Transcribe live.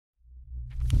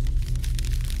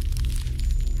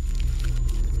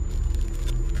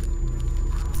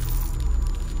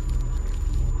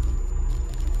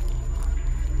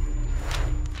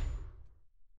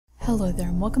Hello there,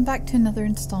 and welcome back to another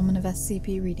installment of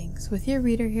SCP Readings, with your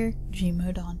reader here,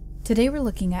 Gmodon. Today we're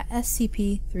looking at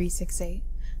SCP-368.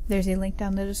 There's a link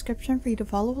down in the description for you to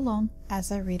follow along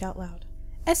as I read out loud.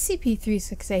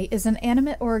 SCP-368 is an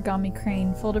animate origami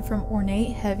crane folded from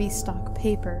ornate, heavy stock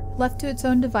paper. Left to its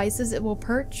own devices, it will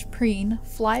perch, preen,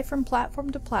 fly from platform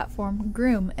to platform,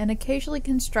 groom, and occasionally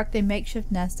construct a makeshift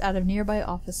nest out of nearby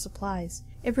office supplies.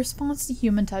 It responds to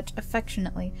human touch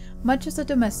affectionately, much as a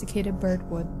domesticated bird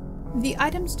would. The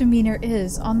item's demeanor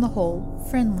is, on the whole,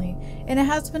 friendly, and it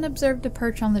has been observed to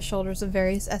perch on the shoulders of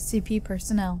various SCP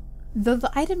personnel. Though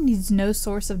the item needs no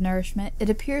source of nourishment, it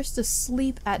appears to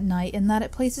sleep at night in that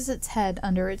it places its head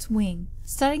under its wing.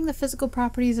 Studying the physical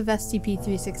properties of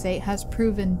SCP-368 has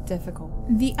proven difficult.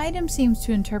 The item seems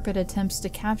to interpret attempts to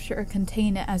capture or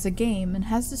contain it as a game and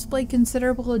has displayed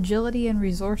considerable agility and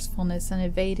resourcefulness in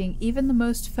evading even the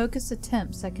most focused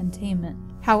attempts at containment.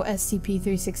 How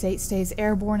SCP-368 stays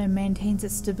airborne and maintains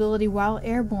its stability while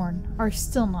airborne are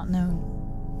still not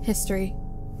known. History.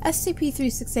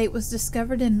 SCP-368 was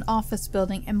discovered in an office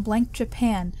building in Blank,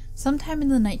 Japan, sometime in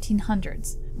the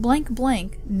 1900s.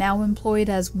 Blank, now employed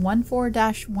as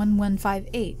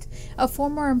 14-1158, a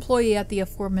former employee at the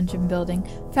aforementioned building,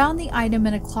 found the item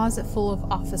in a closet full of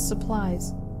office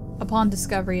supplies. Upon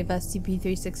discovery of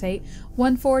SCP-368,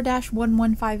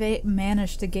 14-1158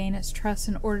 managed to gain its trust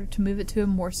in order to move it to a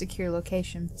more secure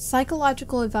location.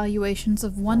 Psychological evaluations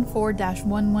of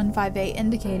 14-1158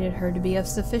 indicated her to be of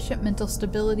sufficient mental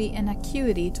stability and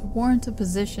acuity to warrant a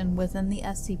position within the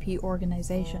SCP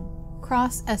organization.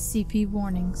 Cross SCP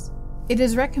warnings. It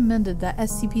is recommended that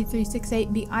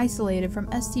SCP-368 be isolated from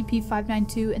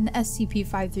SCP-592 and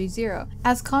SCP-530,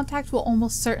 as contact will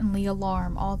almost certainly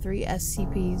alarm all three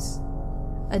SCPs.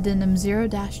 Addendum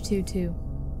 0-22.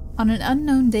 On an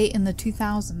unknown date in the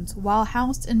 2000s, while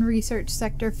housed in Research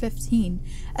Sector 15,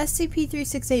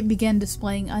 SCP-368 began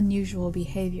displaying unusual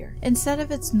behavior. Instead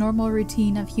of its normal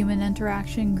routine of human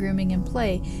interaction, grooming, and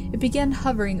play, it began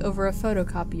hovering over a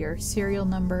photocopier, serial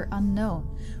number unknown,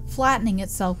 flattening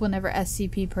itself whenever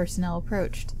SCP personnel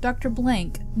approached. Dr.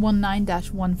 Blank,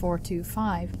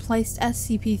 19-1425, placed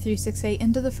SCP-368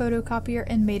 into the photocopier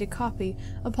and made a copy,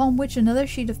 upon which another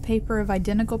sheet of paper of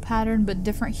identical pattern but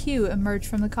different hue emerged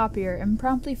from the copier and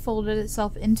promptly folded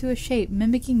itself into a shape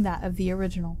mimicking that of the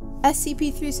original.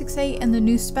 SCP-368 and the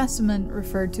new specimen,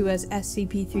 referred to as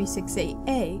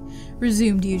SCP-368-A,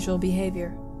 resumed usual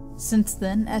behavior. Since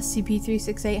then,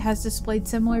 SCP-368 has displayed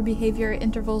similar behavior at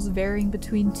intervals varying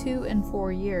between 2 and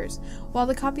 4 years, while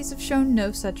the copies have shown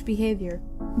no such behavior.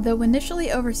 Though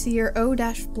initially Overseer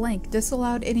O-Blank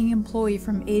disallowed any employee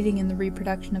from aiding in the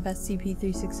reproduction of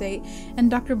SCP-368,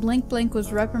 and Dr. Blank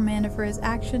was reprimanded for his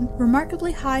action,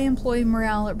 remarkably high employee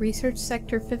morale at Research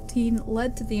Sector 15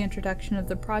 led to the introduction of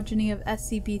the progeny of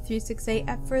SCP-368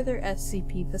 at further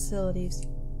SCP facilities.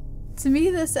 To me,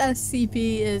 this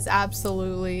SCP is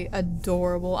absolutely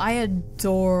adorable. I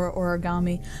adore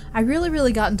origami. I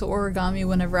really got into origami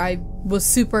whenever I was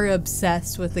super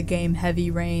obsessed with the game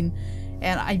Heavy Rain,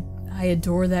 and I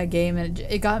adore that game, and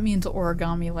it got me into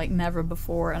origami like never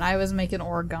before, and I was making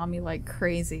origami like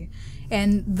crazy.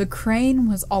 And the crane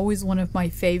was always one of my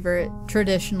favorite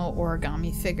traditional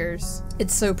origami figures.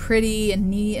 It's so pretty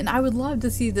and neat, and I would love to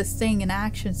see this thing in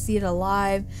action, see it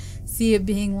alive, see it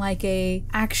being like a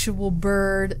actual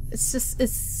bird.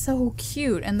 It's so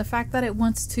cute, and the fact that it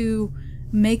wants to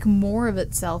make more of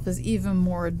itself is even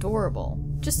more adorable.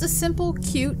 Just a simple,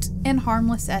 cute, and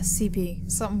harmless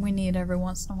SCP. Something we need every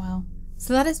once in a while.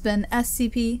 So that has been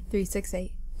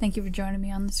SCP-368. Thank you for joining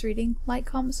me on this reading. Like,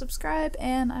 comment, subscribe,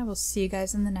 and I will see you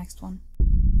guys in the next one.